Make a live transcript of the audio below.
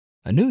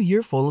A new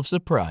year full of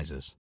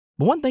surprises.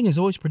 But one thing is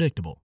always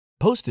predictable.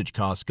 Postage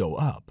costs go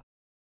up.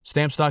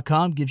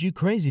 Stamps.com gives you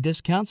crazy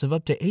discounts of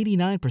up to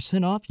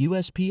 89% off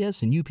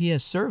USPS and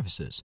UPS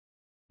services.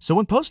 So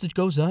when postage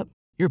goes up,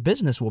 your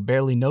business will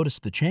barely notice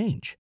the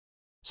change.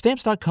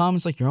 Stamps.com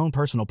is like your own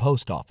personal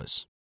post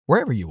office,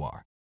 wherever you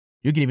are.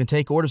 You can even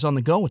take orders on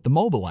the go with the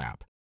mobile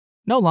app.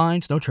 No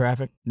lines, no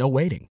traffic, no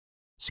waiting.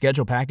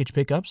 Schedule package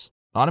pickups,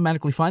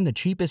 automatically find the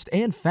cheapest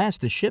and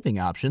fastest shipping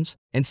options,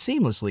 and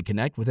seamlessly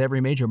connect with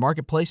every major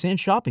marketplace and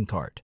shopping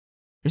cart.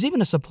 There's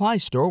even a supply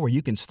store where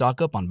you can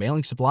stock up on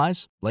mailing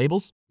supplies,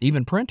 labels,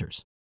 even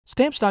printers.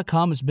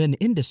 Stamps.com has been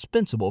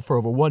indispensable for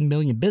over 1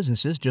 million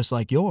businesses just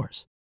like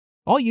yours.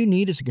 All you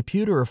need is a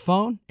computer or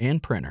phone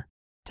and printer.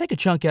 Take a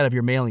chunk out of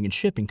your mailing and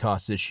shipping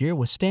costs this year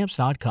with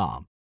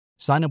Stamps.com.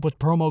 Sign up with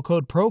promo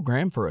code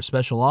PROGRAM for a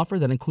special offer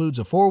that includes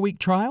a 4-week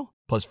trial,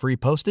 plus free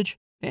postage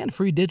and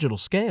free digital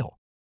scale.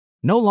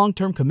 No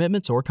long-term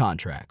commitments or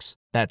contracts.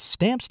 That's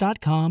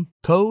Stamps.com,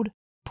 code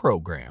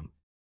PROGRAM.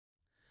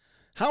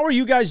 How are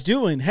you guys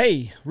doing?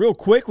 Hey, real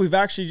quick, we've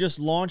actually just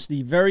launched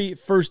the very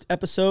first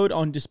episode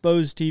on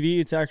Disposed TV.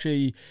 It's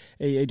actually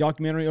a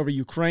documentary over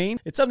Ukraine.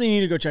 It's something you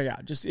need to go check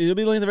out. It'll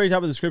be linked at the very top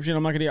of the description.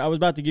 I was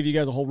about to give you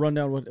guys a whole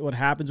rundown of what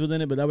happens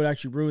within it, but that would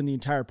actually ruin the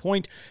entire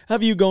point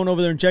of you going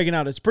over there and checking it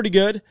out. It's pretty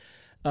good.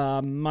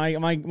 One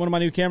of my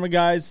new camera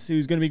guys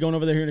who's going to be going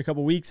over there here in a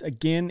couple weeks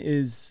again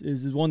is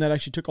one that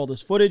actually took all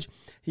this footage.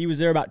 He was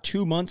there about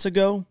 2 months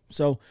ago.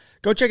 So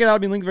go check it out. It'll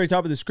be linked at the very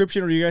top of the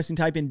description, or you guys can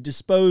type in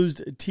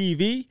Disposed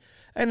TV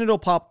and it'll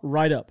pop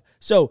right up.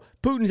 So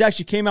Putin's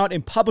actually came out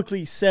and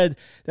publicly said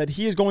that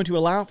he is going to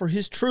allow for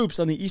his troops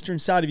on the eastern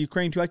side of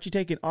Ukraine to actually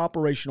take an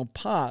operational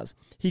pause.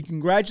 He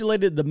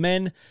congratulated the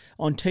men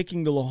on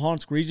taking the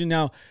Luhansk region.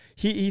 Now,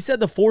 he said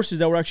the forces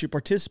that were actually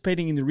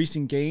participating in the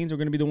recent gains are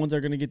going to be the ones that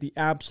are going to get the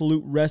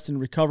absolute rest and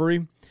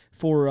recovery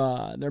for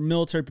their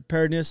military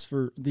preparedness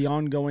for the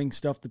ongoing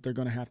stuff that they're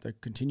going to have to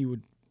continue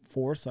with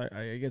force.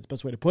 I guess the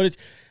best way to put it.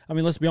 I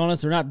mean, let's be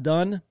honest, they're not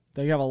done.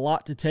 They have a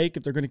lot to take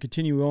if they're going to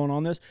continue going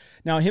on this.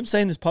 Now, him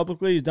saying this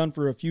publicly is done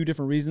for a few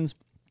different reasons.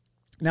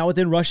 Now,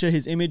 within Russia,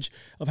 his image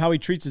of how he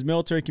treats his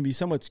military can be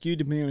somewhat skewed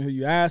depending on who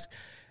you ask.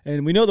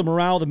 And we know the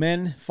morale of the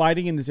men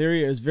fighting in this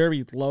area is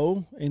very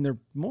low, and they're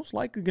most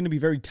likely going to be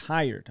very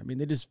tired. I mean,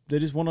 they just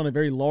went on a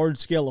very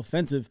large-scale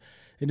offensive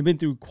and have been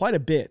through quite a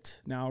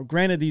bit. Now,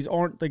 granted, these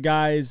aren't the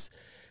guys,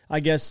 I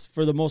guess,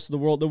 for the most of the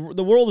world.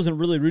 The world isn't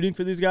really rooting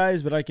for these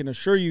guys, but I can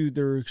assure you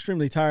they're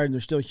extremely tired and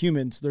they're still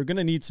human, so they're going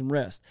to need some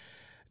rest.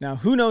 Now,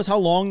 who knows how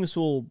long this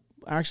will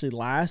actually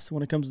last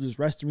when it comes to this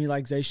rest and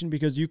relaxation,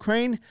 because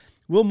Ukraine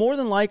will more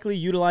than likely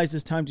utilize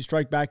this time to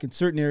strike back in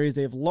certain areas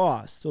they have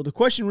lost. So the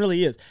question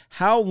really is,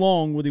 how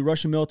long will the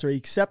Russian military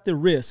accept the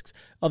risks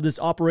of this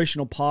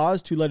operational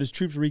pause to let his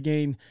troops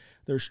regain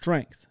their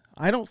strength?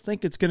 I don't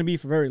think it's going to be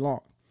for very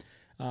long.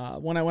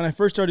 When I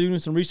first started doing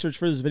some research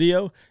for this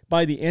video,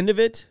 by the end of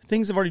it,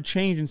 things have already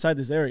changed inside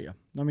this area.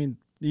 I mean,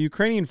 the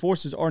Ukrainian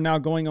forces are now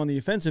going on the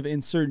offensive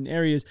in certain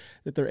areas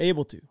that they're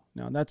able to.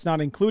 Now, that's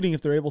not including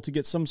if they're able to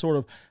get some sort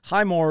of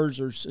HIMARS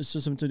or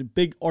some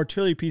big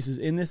artillery pieces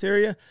in this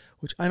area,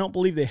 which I don't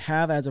believe they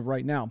have as of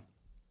right now.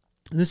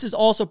 And this is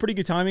also pretty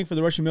good timing for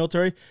the Russian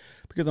military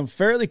because I'm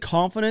fairly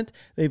confident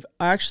they've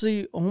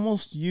actually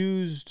almost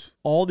used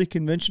all the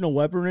conventional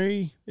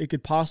weaponry it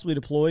could possibly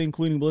deploy,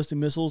 including ballistic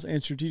missiles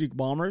and strategic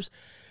bombers.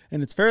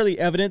 And it's fairly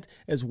evident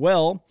as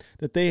well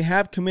that they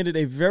have committed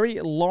a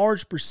very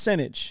large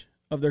percentage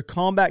of their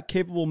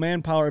combat-capable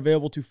manpower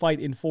available to fight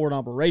in foreign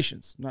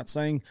operations. I'm not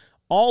saying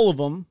all of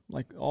them,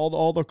 like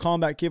all the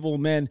combat-capable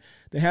men,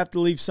 they have to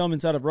leave some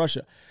inside of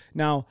Russia.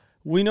 Now,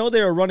 we know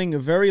they are running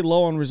very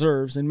low on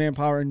reserves and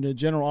manpower in the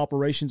general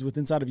operations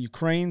inside of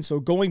Ukraine. So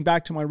going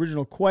back to my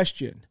original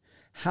question,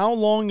 how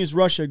long is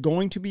Russia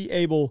going to be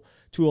able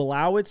to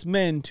allow its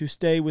men to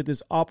stay with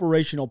this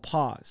operational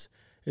pause?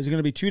 Is it going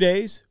to be 2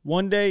 days,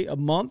 1 day, a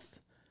month?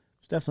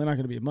 It's definitely not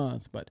going to be a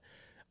month, but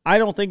I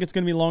don't think it's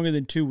going to be longer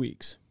than 2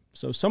 weeks.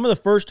 So some of the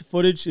first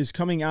footage is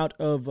coming out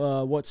of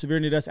what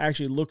Severinodas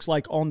actually looks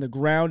like on the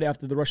ground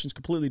after the Russians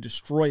completely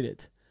destroyed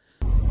it.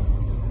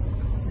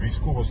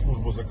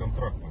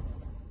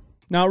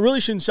 Now, it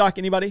really shouldn't shock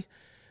anybody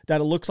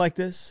that it looks like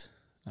this.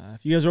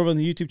 If you guys are over on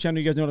the YouTube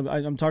channel, you guys know what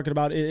I'm talking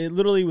about. It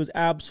literally was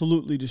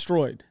absolutely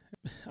destroyed.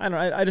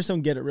 I just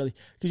don't get it, really.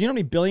 Because you know how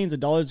many billions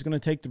of dollars it's going to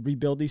take to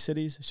rebuild these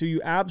cities? So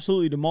you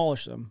absolutely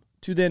demolish them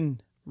to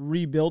then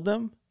rebuild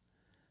them.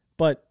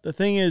 But the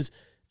thing is,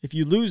 if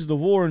you lose the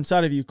war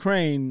inside of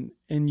Ukraine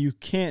and you're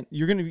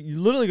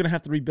literally going to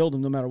have to rebuild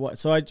them no matter what.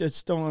 So I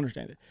just don't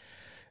understand it.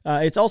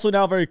 It's also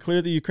now very clear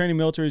the Ukrainian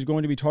military is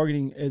going to be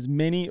targeting as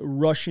many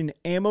Russian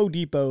ammo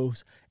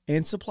depots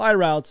and supply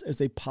routes as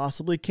they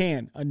possibly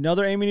can.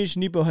 Another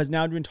ammunition depot has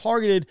now been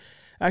targeted.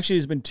 Actually,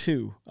 there's been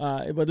two,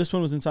 but this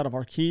one was inside of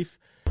Kharkiv.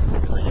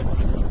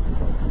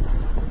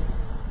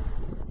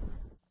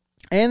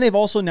 And they've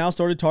also now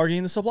started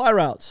targeting the supply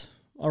routes.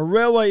 A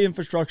railway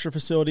infrastructure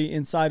facility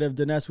inside of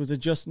Donetsk was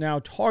just now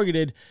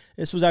targeted.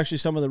 This was actually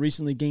some of the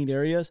recently gained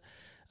areas.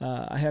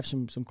 I have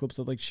some clips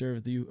I'd like to share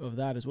with you of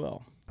that as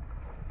well.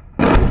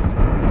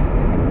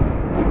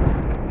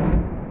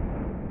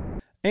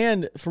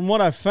 And from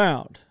what I've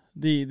found,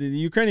 the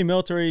Ukrainian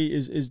military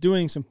is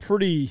doing some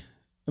pretty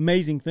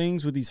amazing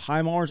things with these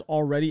HIMARS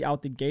already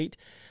out the gate.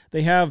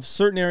 They have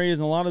certain areas,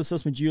 and a lot of the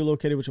stuff's been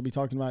geolocated, which I'll be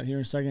talking about here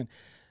in a second.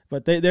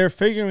 But they're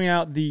figuring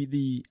out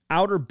the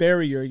outer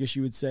barrier, I guess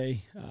you would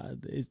say.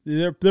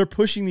 They're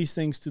pushing these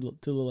things to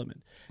the limit.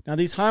 Now,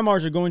 these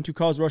HIMARS are going to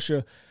cause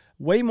Russia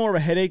way more of a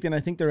headache than I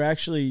think they're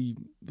actually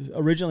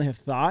originally have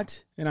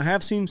thought. And I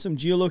have seen some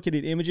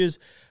geolocated images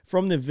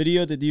from the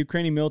video that the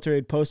Ukrainian military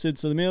had posted.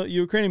 So the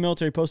Ukrainian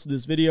military posted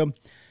this video.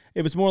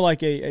 It was more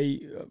like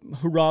a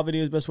hurrah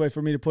video is the best way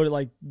for me to put it,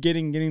 like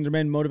getting their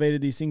men motivated.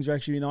 These things are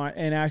actually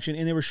in action,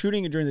 and they were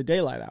shooting it during the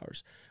daylight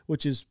hours,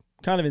 which is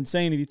kind of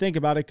insane if you think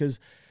about it, because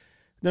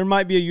there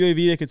might be a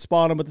UAV that could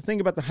spot them. But the thing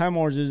about the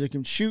HIMARS is it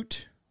can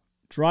shoot,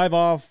 drive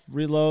off,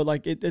 reload.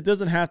 Like it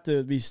doesn't have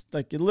to be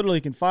like, it literally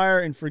can fire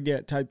and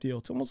forget type deal.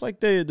 It's almost like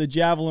the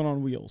Javelin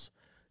on wheels.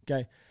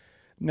 Okay.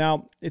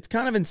 Now, it's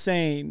kind of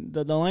insane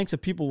the lengths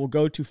of people will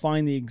go to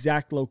find the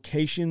exact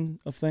location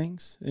of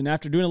things. And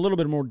after doing a little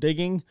bit more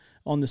digging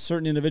on the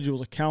certain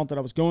individual's account that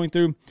I was going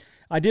through,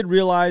 I did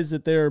realize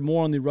that they're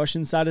more on the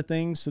Russian side of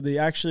things. So they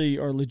actually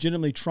are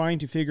legitimately trying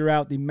to figure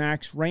out the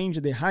max range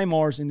of the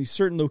HIMARS in these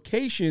certain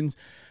locations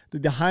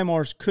that the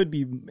HIMARS could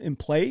be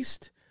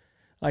emplaced.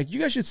 Like, you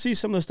guys should see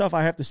some of the stuff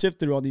I have to sift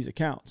through on these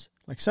accounts.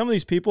 Like, some of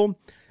these people,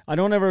 I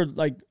don't ever,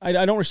 like,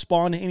 I don't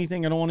respond to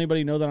anything. I don't want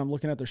anybody to know that I'm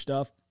looking at their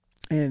stuff.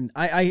 And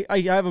I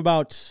have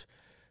about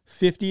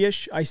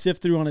 50-ish I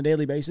sift through on a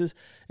daily basis.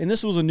 And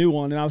this was a new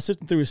one, and I was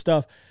sifting through his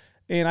stuff.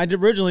 And I did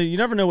originally, you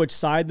never know which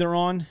side they're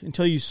on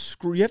until you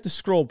have to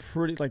scroll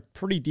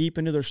pretty deep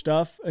into their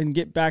stuff and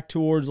get back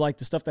towards like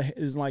the stuff that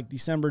is like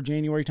December,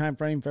 January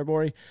timeframe,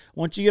 February.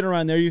 Once you get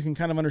around there, you can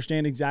kind of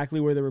understand exactly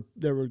where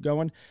they were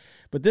going.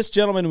 But this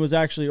gentleman was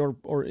actually,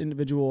 or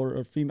individual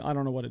or female, I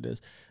don't know what it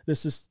is.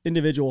 This is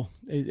individual.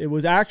 It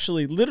was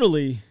actually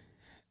literally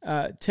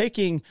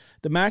taking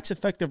the max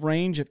effective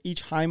range of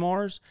each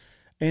HIMARS,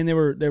 and they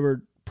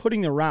were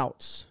putting the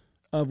routes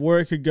of where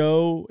it could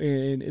go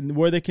and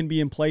where they can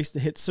be in place to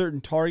hit certain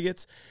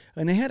targets.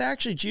 And they had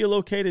actually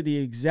geolocated the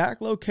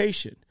exact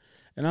location.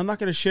 And I'm not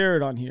going to share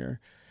it on here,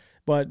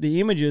 but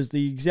the images,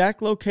 the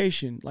exact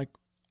location, like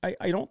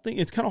I don't think,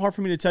 it's kind of hard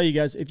for me to tell you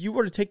guys. If you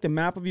were to take the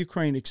map of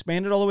Ukraine,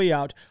 expand it all the way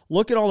out,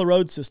 look at all the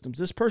road systems,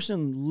 this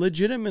person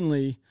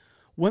legitimately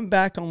went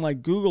back on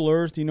like Google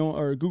Earth,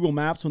 or Google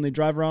Maps when they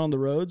drive around on the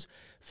roads,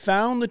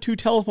 found the two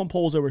telephone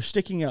poles that were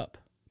sticking up,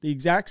 the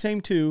exact same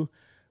two,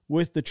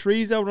 with the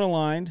trees that were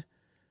aligned.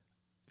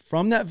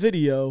 From that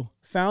video,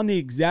 found the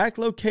exact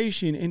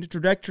location and the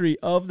trajectory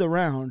of the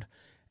round,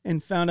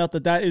 and found out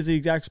that is the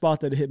exact spot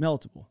that it hit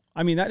multiple.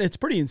 I mean, it's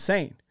pretty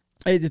insane.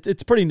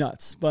 It's pretty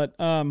nuts. But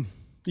the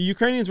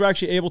Ukrainians were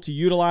actually able to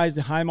utilize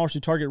the HIMARS to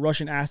target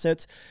Russian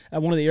assets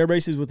at one of the air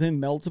bases within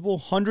multiple.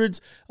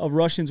 Hundreds of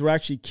Russians were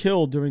actually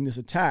killed during this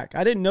attack.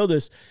 I didn't know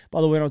this,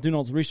 by the way, when I was doing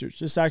all this research.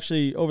 Just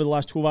actually, over the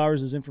last 12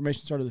 hours, as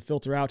information started to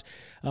filter out,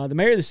 the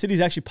mayor of the city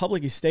has actually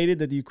publicly stated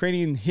that the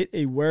Ukrainian hit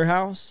a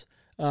warehouse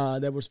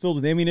that was filled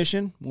with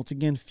ammunition, once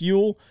again,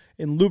 fuel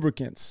and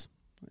lubricants.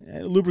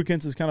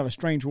 Lubricants is kind of a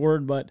strange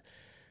word, but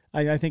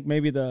I think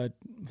maybe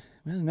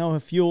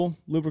fuel,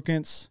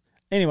 lubricants,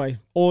 anyway,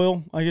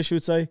 oil, I guess you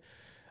would say.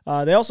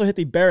 They also hit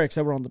the barracks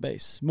that were on the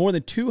base. More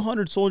than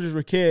 200 soldiers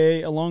were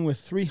KIA, along with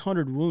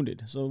 300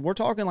 wounded. So we're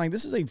talking like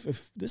this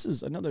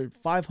is another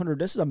 500.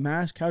 This is a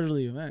mass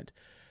casualty event.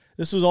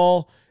 This was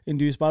all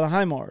induced by the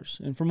HIMARS.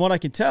 And from what I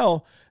can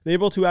tell, they're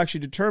able to actually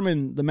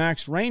determine the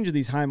max range of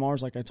these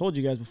HIMARS, like I told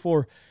you guys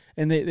before,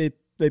 and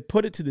they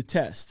put it to the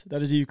test.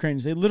 That is the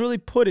Ukrainians. They literally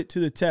put it to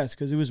the test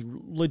because it was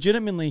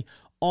legitimately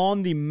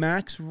on the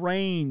max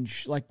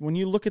range. Like when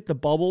you look at the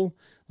bubble,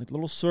 like the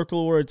little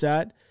circle where it's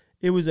at,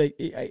 it was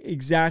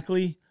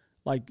exactly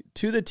like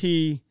to the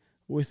T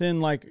within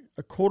like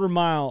a quarter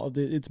mile of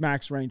its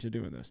max range of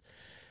doing this.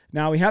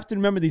 Now, we have to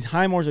remember these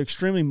HIMARS are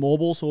extremely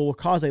mobile, so it will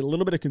cause a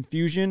little bit of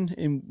confusion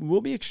and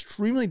will be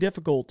extremely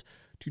difficult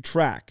to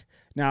track.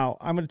 Now,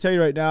 I'm going to tell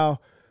you right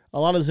now,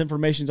 a lot of this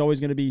information is always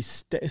going to be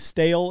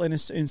stale in a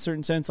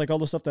certain sense. Like all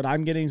the stuff that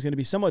I'm getting is going to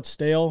be somewhat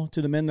stale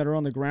to the men that are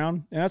on the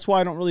ground. And that's why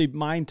I don't really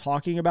mind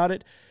talking about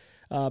it,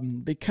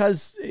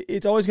 because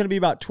it's always going to be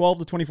about 12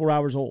 to 24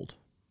 hours old.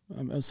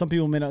 Some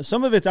people may not.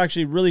 Some of it's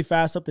actually really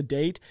fast up to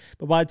date,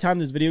 but by the time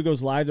this video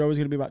goes live, they're always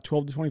going to be about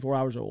 12 to 24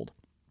 hours old.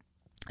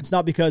 It's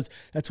not because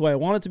that's the way I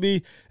want it to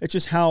be. It's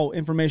just how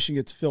information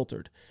gets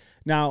filtered.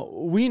 Now,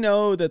 we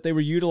know that they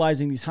were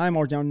utilizing these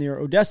HIMARS down near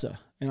Odessa,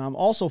 and I'm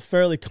also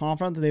fairly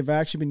confident that they've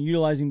actually been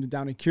utilizing them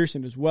down in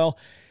Kherson as well.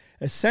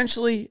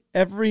 Essentially,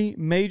 every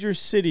major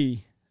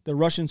city the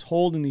Russians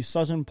hold in the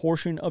southern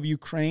portion of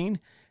Ukraine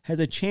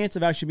has a chance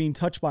of actually being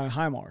touched by a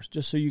HIMARS,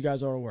 just so you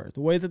guys are aware. The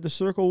way that the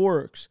circle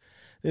works,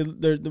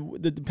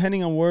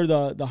 depending on where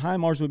the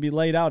HIMARS would be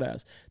laid out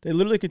as, they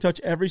literally could touch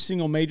every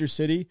single major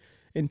city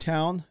in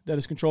town that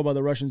is controlled by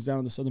the Russians down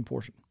in the southern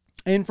portion.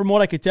 And from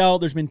what I could tell,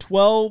 there's been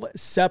 12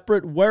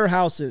 separate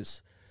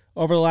warehouses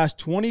over the last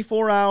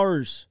 24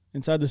 hours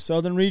inside the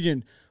southern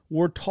region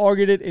were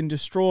targeted and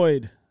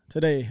destroyed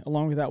today,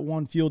 along with that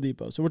one fuel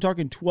depot. So we're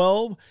talking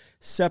 12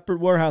 separate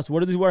warehouses.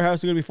 What are these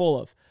warehouses going to be full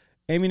of?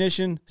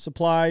 Ammunition,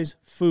 supplies,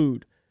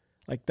 food.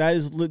 Like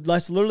that's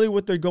literally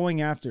what they're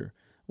going after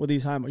with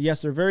these HIMARS.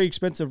 Yes, they're very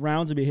expensive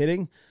rounds to be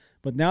hitting,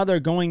 but now they're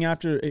going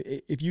after,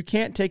 if you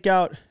can't take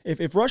out,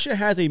 if Russia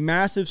has a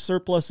massive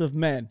surplus of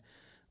men,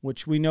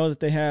 which we know that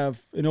they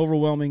have an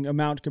overwhelming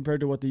amount compared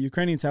to what the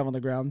Ukrainians have on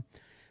the ground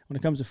when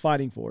it comes to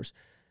fighting force,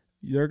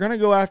 they're going to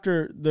go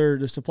after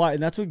their supply,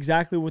 and that's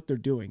exactly what they're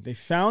doing. They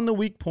found the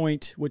weak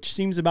point, which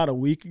seems about a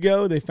week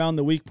ago. They found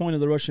the weak point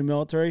of the Russian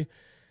military,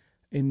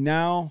 and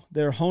now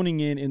they're honing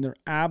in, and they're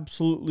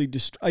absolutely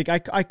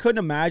I couldn't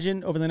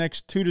imagine over the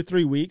next 2 to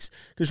 3 weeks,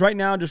 because right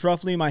now, just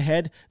roughly in my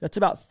head, that's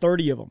about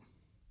 30 of them.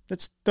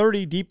 That's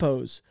 30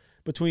 depots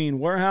between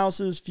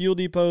warehouses, fuel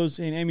depots,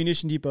 and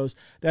ammunition depots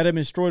that have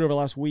been destroyed over the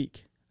last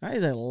week. That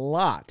is a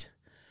lot.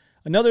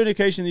 Another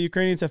indication the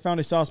Ukrainians have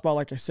found a soft spot,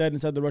 like I said,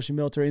 inside the Russian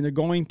military, and they're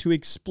going to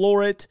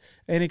explore it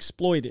and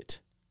exploit it,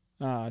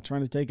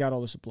 trying to take out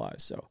all the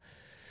supplies. So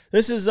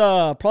this is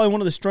probably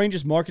one of the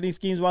strangest marketing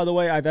schemes, by the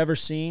way, I've ever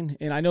seen.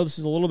 And I know this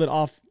is a little bit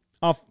off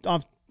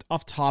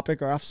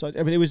topic or off subject.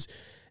 I mean,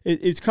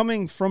 it's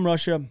coming from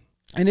Russia,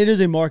 and it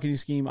is a marketing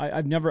scheme.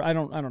 I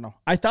don't know.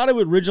 I thought it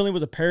originally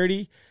was a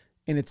parody,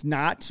 and it's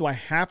not. So I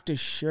have to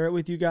share it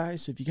with you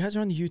guys. So if you guys are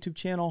on the YouTube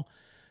channel,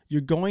 you're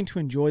going to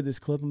enjoy this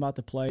clip I'm about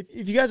to play.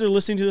 If you guys are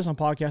listening to this on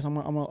podcast,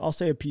 I'll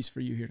say a piece for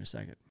you here in a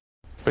second.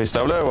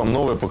 Представляю вам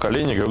новое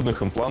поколение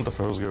грудных имплантов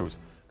 «Росгрудь».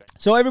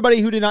 So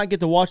everybody who did not get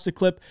to watch the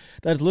clip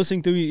that is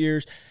listening through your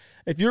ears,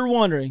 if you're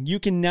wondering, you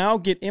can now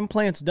get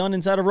implants done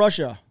inside of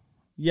Russia.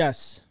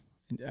 Yes,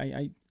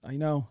 I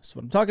know. That's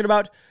what I'm talking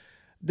about.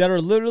 That are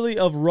literally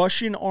of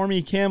Russian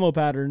army camo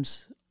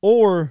patterns,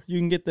 or you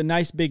can get the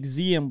nice big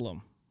Z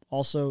emblem,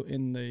 also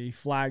in the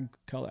flag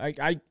color.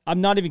 I'm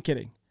not even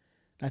kidding.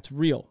 That's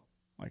real.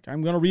 Like,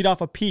 I'm going to read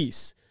off a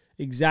piece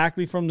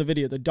exactly from the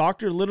video. The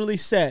doctor literally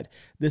said,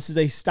 this is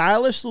a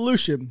stylish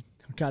solution.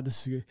 Oh God,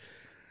 this is good.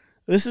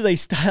 This is a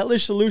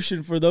stylish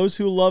solution for those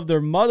who love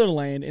their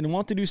motherland and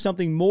want to do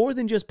something more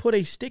than just put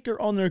a sticker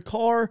on their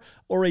car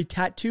or a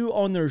tattoo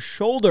on their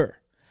shoulder.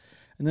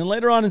 And then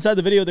later on inside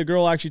the video, the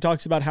girl actually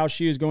talks about how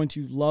she is going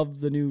to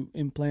love the new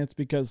implants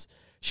because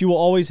she will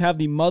always have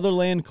the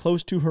motherland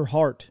close to her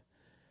heart.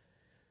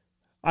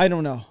 I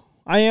don't know.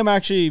 I am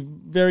actually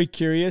very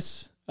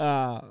curious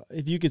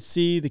if you could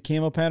see the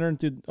camo pattern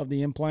of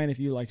the implant, if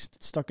you like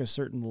stuck a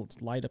certain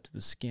light up to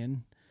the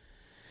skin.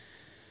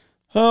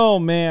 Oh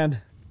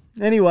man.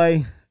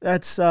 Anyway,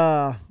 that's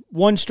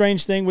one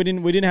strange thing. We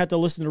didn't have to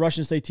listen to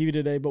Russian state TV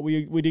today, but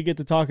we did get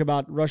to talk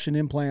about Russian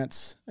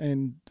implants,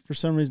 and for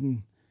some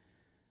reason,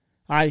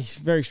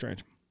 very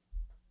strange.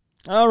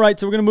 All right,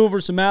 so we're going to move over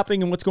to some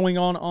mapping and what's going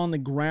on the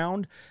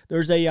ground.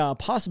 There's a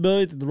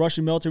possibility that the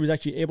Russian military was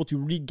actually able to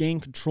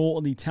regain control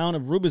of the town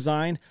of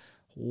Rubizhne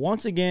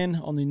once again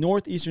on the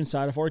northeastern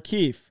side of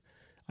Kharkiv.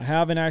 I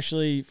haven't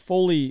actually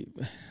fully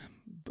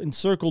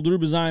encircled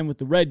Rubizhne with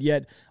the red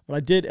yet, but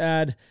I did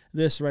add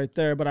this right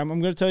there. But I'm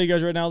going to tell you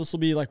guys right now, this will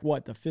be like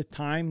what, the fifth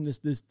time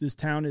this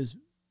town is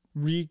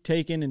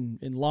retaken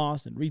and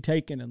lost and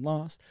retaken and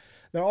lost.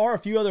 There are a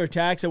few other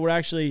attacks that were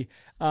actually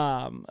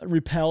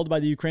repelled by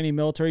the Ukrainian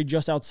military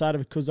just outside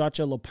of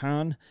Kozacha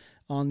Lopan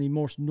on the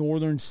most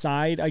northern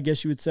side, I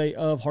guess you would say,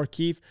 of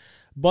Kharkiv.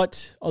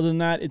 But other than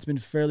that, it's been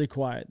fairly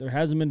quiet. There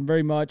hasn't been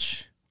very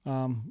much.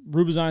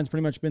 Rubizhne's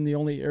pretty much been the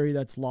only area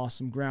that's lost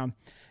some ground.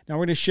 Now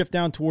we're going to shift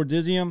down towards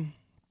Izium.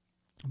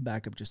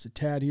 Back up just a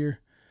tad here.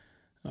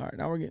 All right,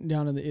 now we're getting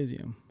down to the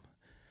Izium.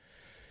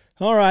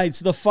 All right,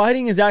 so the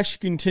fighting has actually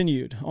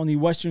continued on the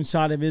western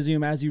side of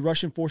Izium as the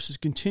Russian forces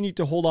continue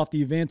to hold off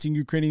the advancing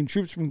Ukrainian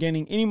troops from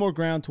gaining any more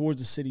ground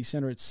towards the city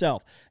center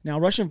itself. Now,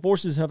 Russian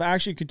forces have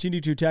actually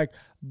continued to attack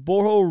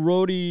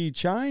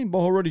Bohorodichin.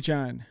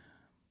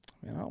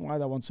 Man, I don't know why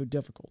that one's so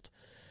difficult.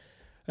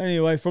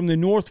 Anyway, from the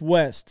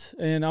northwest,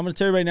 and I'm going to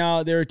tell you right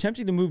now, they're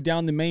attempting to move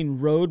down the main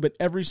road, but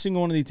every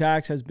single one of the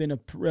attacks has been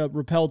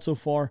repelled so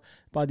far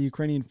by the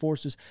Ukrainian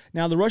forces.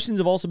 Now, the Russians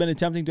have also been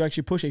attempting to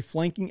actually push a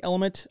flanking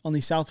element on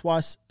the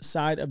southwest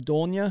side of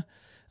Dolnya,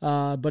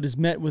 but is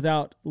met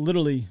without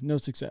literally no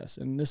success.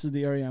 And this is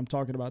the area I'm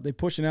talking about. They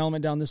pushed an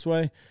element down this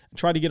way and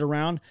tried to get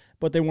around,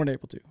 but they weren't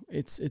able to.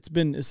 It's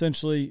been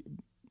essentially,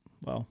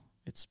 well,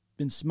 it's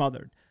been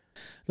smothered.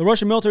 The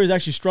Russian military has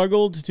actually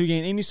struggled to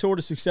gain any sort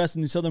of success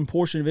in the southern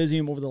portion of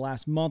Izium over the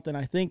last month, and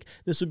I think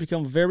this would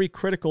become very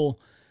critical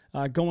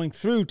going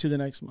through to the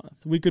next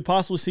month. We could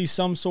possibly see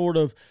some sort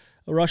of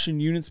Russian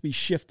units be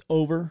shift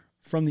over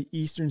from the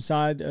eastern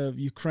side of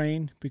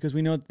Ukraine, because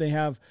we know that they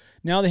have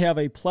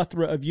a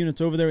plethora of units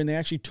over there, and they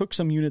actually took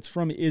some units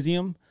from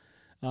Izium.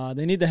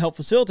 They need to help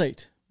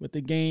facilitate with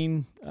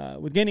gaining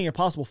a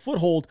possible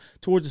foothold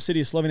towards the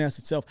city of Sloviansk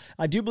itself.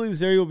 I do believe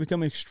this area will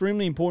become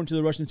extremely important to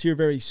the Russians here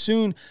very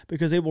soon,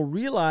 because they will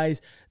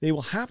realize they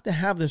will have to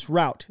have this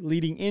route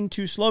leading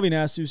into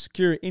Sloviansk to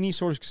secure any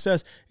sort of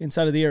success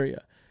inside of the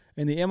area.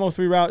 And the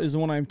MO3 route is the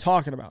one I'm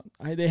talking about.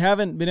 They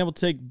haven't been able to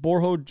take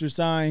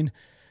Bohorodichin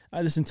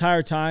this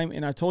entire time.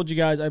 And I told you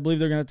guys, I believe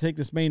they're going to take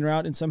this main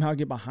route and somehow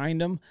get behind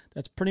them.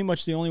 That's pretty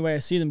much the only way I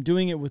see them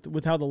doing it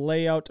with how the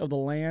layout of the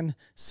land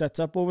sets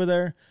up over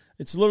there.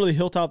 It's literally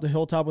hilltop to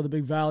hilltop with a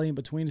big valley in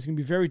between. It's going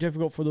to be very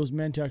difficult for those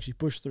men to actually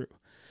push through.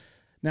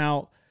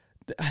 Now,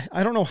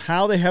 I don't know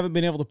how they haven't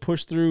been able to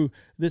push through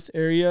this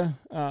area,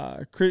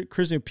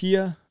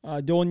 Krasnopia,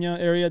 Dolnya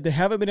area. They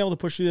haven't been able to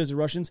push through as the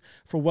Russians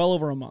for well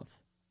over a month.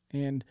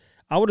 And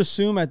I would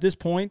assume at this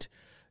point,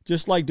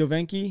 just like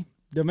Dovenki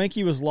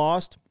was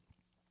lost,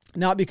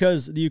 not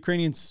because the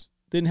Ukrainians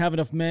didn't have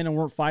enough men and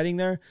weren't fighting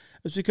there.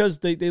 It's because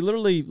they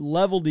literally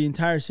leveled the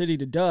entire city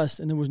to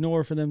dust and there was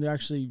nowhere for them to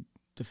actually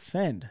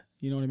defend.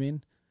 You know what I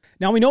mean?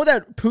 Now, we know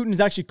that Putin has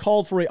actually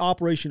called for an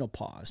operational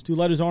pause to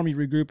let his army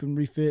regroup and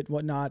refit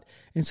whatnot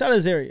inside of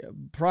his area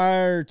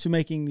prior to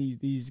making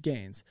these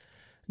gains.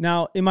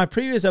 Now, in my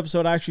previous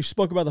episode, I actually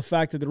spoke about the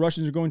fact that the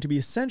Russians are going to be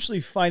essentially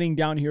fighting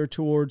down here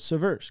towards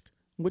Seversk,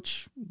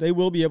 which they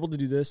will be able to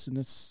do this, and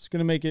it's going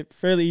to make it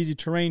fairly easy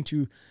terrain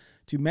to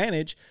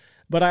manage.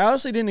 But I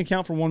honestly didn't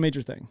account for one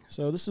major thing.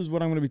 So this is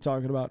what I'm going to be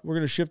talking about. We're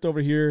going to shift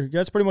over here.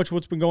 That's pretty much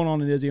what's been going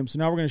on in Izium. So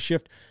now we're going to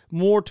shift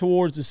more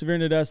towards the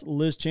Severodonetsk,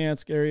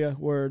 Lysychansk area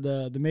where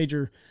the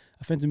major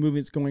offensive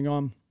movement is going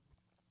on.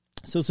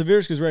 So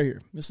Seversk is right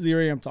here. This is the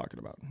area I'm talking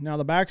about. Now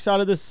the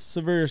backside of this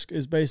Seversk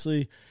is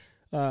basically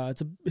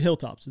it's a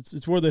hilltops.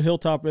 It's where the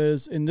hilltop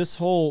is, and this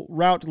whole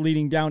route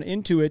leading down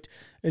into it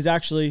is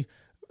actually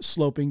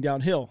sloping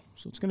downhill.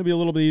 So it's going to be a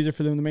little bit easier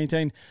for them to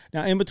maintain.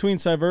 Now, in between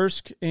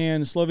Seversk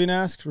and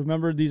Sloviansk,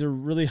 remember, these are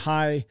really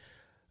high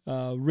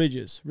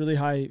ridges, really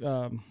high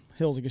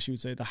hills, I guess you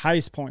would say. The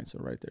highest points are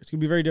right there. It's going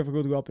to be very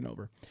difficult to go up and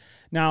over.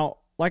 Now,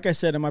 like I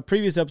said, in my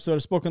previous episode, I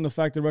spoke on the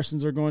fact the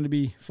Russians are going to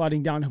be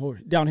fighting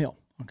downhill.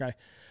 Okay.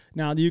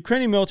 Now, the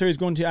Ukrainian military is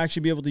going to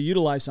actually be able to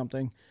utilize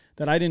something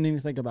that I didn't even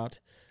think about.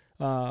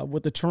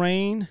 With the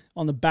terrain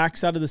on the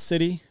backside of the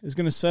city is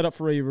going to set up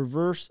for a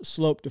reverse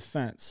slope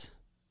defense.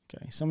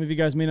 Okay, some of you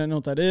guys may not know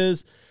what that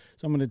is,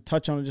 so I'm going to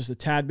touch on it just a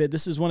tad bit.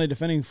 This is when a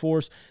defending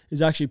force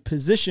is actually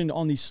positioned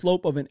on the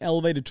slope of an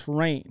elevated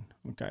terrain,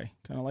 okay,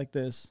 kind of like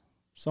this,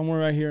 somewhere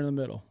right here in the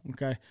middle,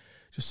 okay,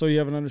 just so you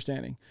have an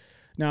understanding.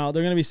 Now,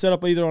 they're going to be set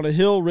up either on a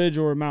hill, ridge,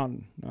 or a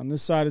mountain. On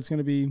this side, it's going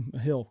to be a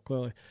hill,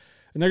 clearly.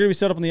 And they're going to be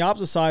set up on the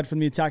opposite side from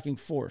the attacking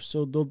force.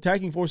 So the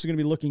attacking force is going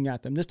to be looking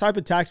at them. This type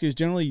of tactic is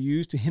generally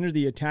used to hinder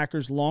the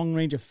attacker's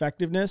long-range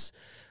effectiveness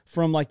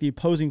from like the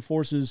opposing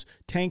force's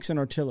tanks and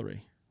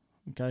artillery.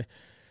 Okay.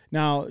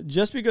 Now,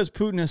 just because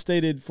Putin has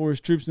stated for his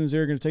troops in this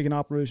area going to take an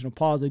operational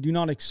pause, they do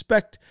not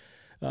expect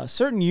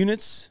certain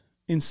units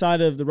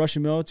inside of the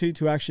Russian military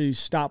to actually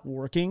stop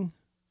working.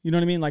 You know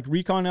what I mean? Like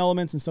recon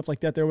elements and stuff like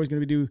that. They're always going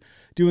to be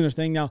doing their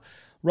thing. Now,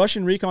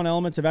 Russian recon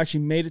elements have actually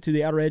made it to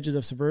the outer edges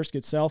of Seversk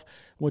itself,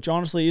 which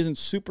honestly isn't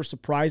super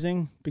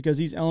surprising because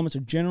these elements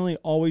are generally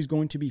always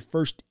going to be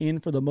first in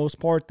for the most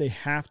part. They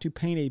have to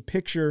paint a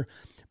picture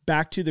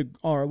back to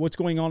what's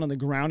going on the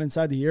ground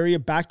inside the area,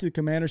 back to the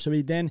commander, so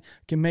he then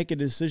can make a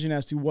decision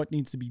as to what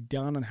needs to be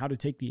done and how to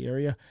take the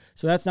area.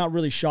 So that's not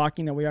really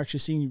shocking that we actually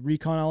see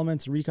recon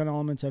elements. Recon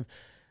elements have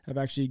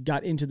actually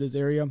got into this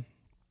area.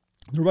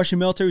 The Russian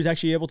military is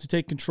actually able to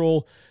take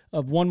control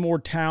of one more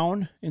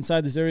town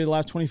inside this area the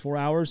last 24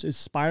 hours. Is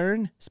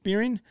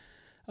Spirin.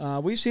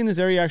 We've seen this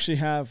area actually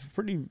have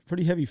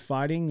pretty heavy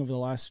fighting over the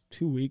last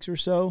 2 weeks or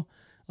so.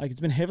 Like, it's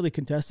been heavily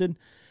contested.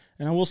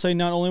 And I will say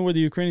not only were the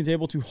Ukrainians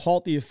able to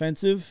halt the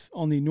offensive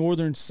on the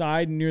northern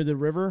side near the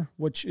river,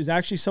 which is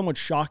actually somewhat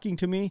shocking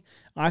to me.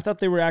 I thought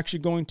they were actually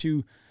going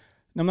to,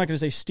 I'm not going to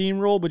say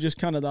steamroll, but just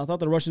kind of, I thought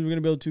the Russians were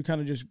going to be able to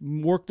kind of just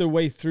work their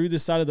way through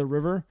this side of the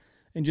river.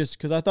 And just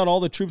because I thought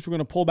all the troops were going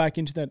to pull back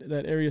into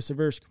that area of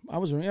Seversk. I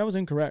was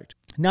incorrect.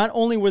 Not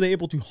only were they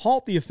able to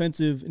halt the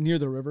offensive near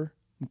the river,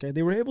 okay,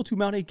 they were able to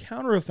mount a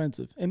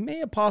counteroffensive and may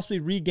have possibly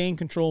regained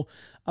control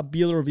of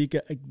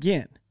Bielorovika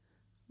again.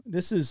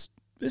 This is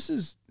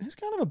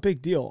kind of a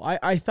big deal.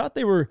 I thought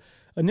they were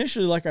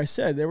initially, like I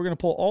said, they were going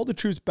to pull all the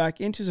troops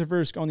back into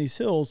Seversk on these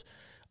hills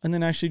and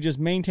then actually just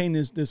maintain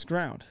this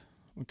ground.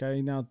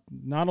 Okay, now,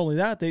 not only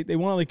that, they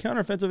went on the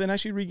counteroffensive and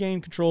actually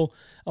regained control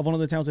of one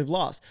of the towns they've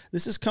lost.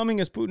 This is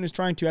coming as Putin is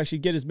trying to actually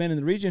get his men in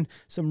the region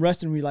some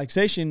rest and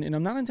relaxation, and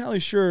I'm not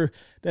entirely sure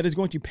that is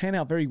going to pan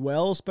out very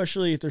well,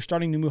 especially if they're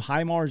starting to move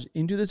HIMARS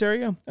into this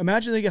area.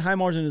 Imagine they get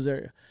HIMARS in this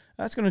area.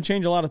 That's going to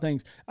change a lot of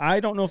things.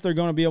 I don't know if they're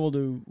going to be able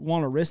to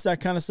want to risk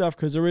that kind of stuff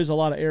because there is a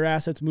lot of air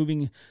assets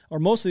moving, or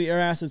most of the air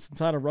assets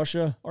inside of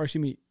Russia, or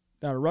excuse me,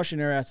 that are Russian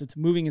air assets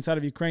moving inside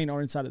of Ukraine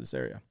or inside of this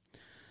area.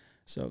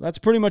 So that's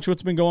pretty much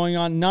what's been going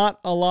on. Not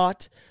a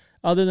lot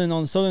other than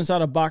on the southern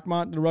side of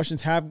Bakhmut, the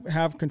Russians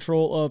have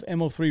control of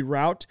MO3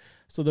 route.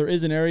 So there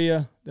is an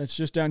area that's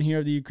just down here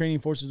of the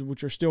Ukrainian forces,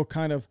 which are still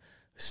kind of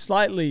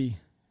slightly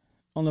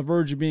on the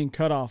verge of being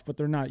cut off, but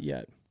they're not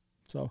yet.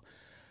 So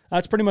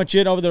that's pretty much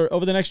it. Over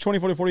the next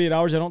 24 to 48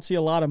 hours, I don't see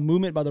a lot of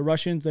movement by the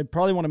Russians. They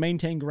probably want to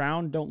maintain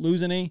ground, don't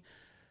lose any.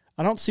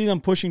 I don't see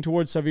them pushing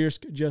towards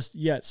Seversk just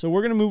yet. So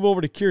we're going to move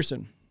over to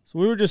Kherson. So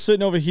we were just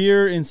sitting over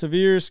here in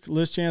Seversk,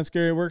 Lysychansk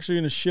area. We're actually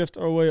going to shift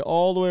our way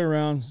all the way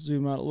around,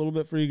 zoom out a little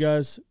bit for you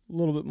guys, a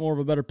little bit more of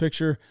a better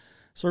picture.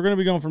 So we're going to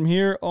be going from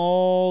here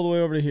all the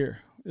way over to here.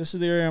 This is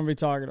the area I'm going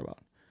to be talking about.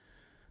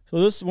 So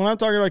this, when I'm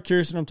talking about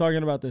Kherson, I'm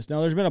talking about this. Now,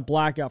 there's been a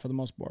blackout for the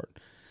most part.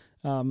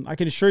 I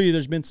can assure you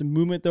there's been some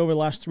movement over the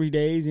last 3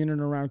 days in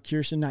and around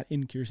Kherson, not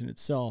in Kherson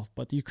itself.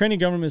 But the Ukrainian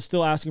government is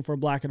still asking for a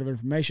blackout of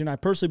information. I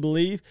personally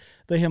believe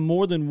they have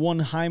more than one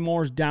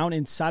HIMARS down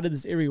inside of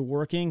this area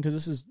working, because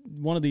this is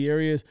one of the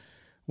areas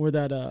where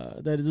that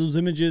those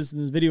images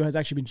and this video has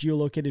actually been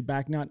geolocated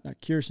back, not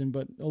Kherson,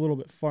 but a little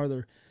bit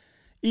farther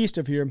east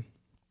of here.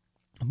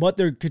 But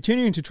they're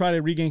continuing to try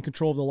to regain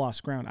control of the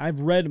lost ground. I've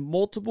read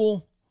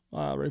multiple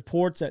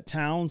reports that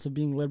towns have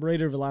being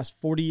liberated over the last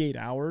 48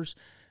 hours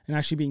and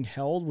actually being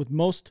held, with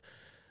most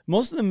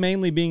of them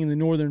mainly being in the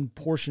northern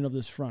portion of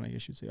this front, I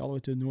guess you'd say, all the way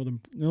to the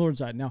northern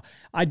side. Now,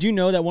 I do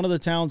know that one of the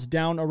towns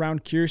down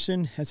around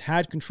Kherson has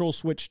had control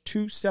switched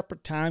 2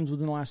 separate times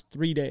within the last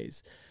 3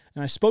 days.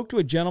 And I spoke to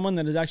a gentleman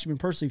that has actually been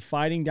personally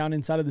fighting down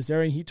inside of this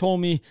area, and he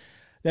told me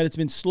that it's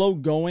been slow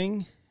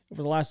going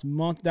over the last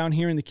month down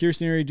here in the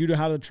Kherson area due to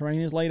how the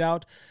terrain is laid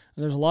out.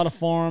 And there's a lot of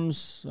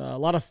farms, a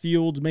lot of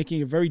fields,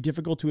 making it very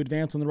difficult to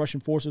advance on the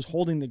Russian forces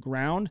holding the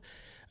ground.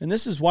 And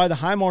this is why the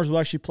HIMARS will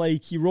actually play a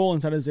key role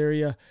inside this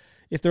area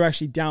if they're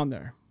actually down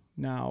there.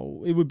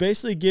 Now, it would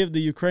basically give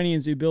the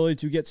Ukrainians the ability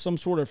to get some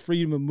sort of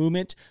freedom of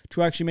movement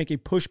to actually make a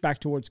push back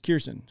towards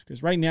Kherson.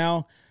 Because right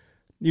now,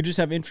 you just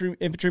have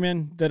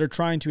infantrymen that are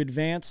trying to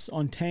advance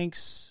on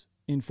tanks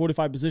in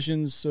fortified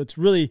positions. So it's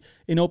really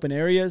in open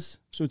areas.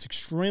 So it's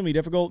extremely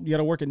difficult. You got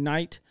to work at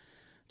night.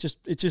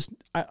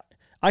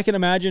 I can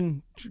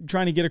imagine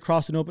trying to get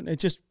across an open. It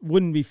just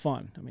wouldn't be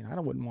fun. I mean, I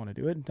wouldn't want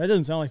to do it. That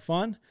doesn't sound like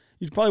fun.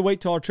 You'd probably wait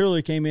till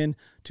artillery came in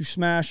to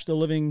smash the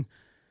living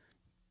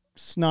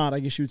snot, I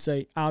guess you would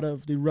say, out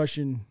of the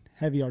Russian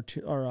heavy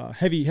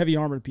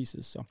armored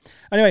pieces. So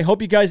anyway,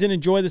 hope you guys did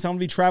enjoy this. I'm going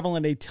to be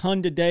traveling a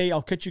ton today.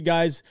 I'll catch you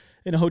guys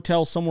in a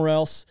hotel somewhere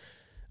else,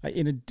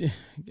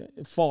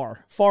 far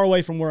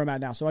away from where I'm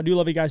at now. So I do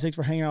love you guys. Thanks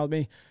for hanging out with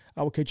me.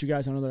 I will catch you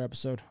guys on another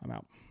episode. I'm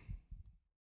out.